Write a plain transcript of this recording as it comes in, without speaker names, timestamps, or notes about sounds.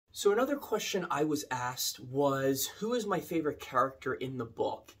So another question I was asked was, who is my favorite character in the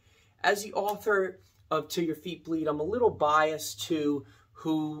book? As the author of Till Your Feet Bleed, I'm a little biased to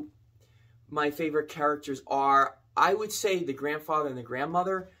who my favorite characters are. I would say the grandfather and the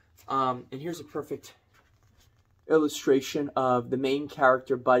grandmother. And here's a perfect illustration of the main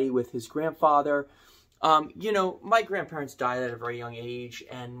character, Buddy, with his grandfather. You know, my grandparents died at a very young age,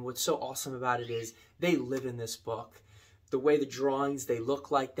 and what's so awesome about it is they live in this book. The way the drawings, they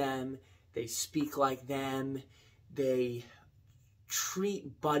look like them, they speak like them, they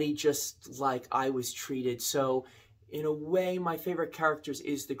treat Buddy just like I was treated. So in a way, my favorite characters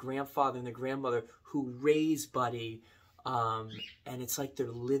is the grandfather and the grandmother who raised Buddy, and it's like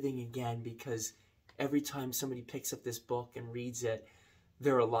they're living again, because every time somebody picks up this book and reads it,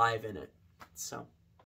 they're alive in it. So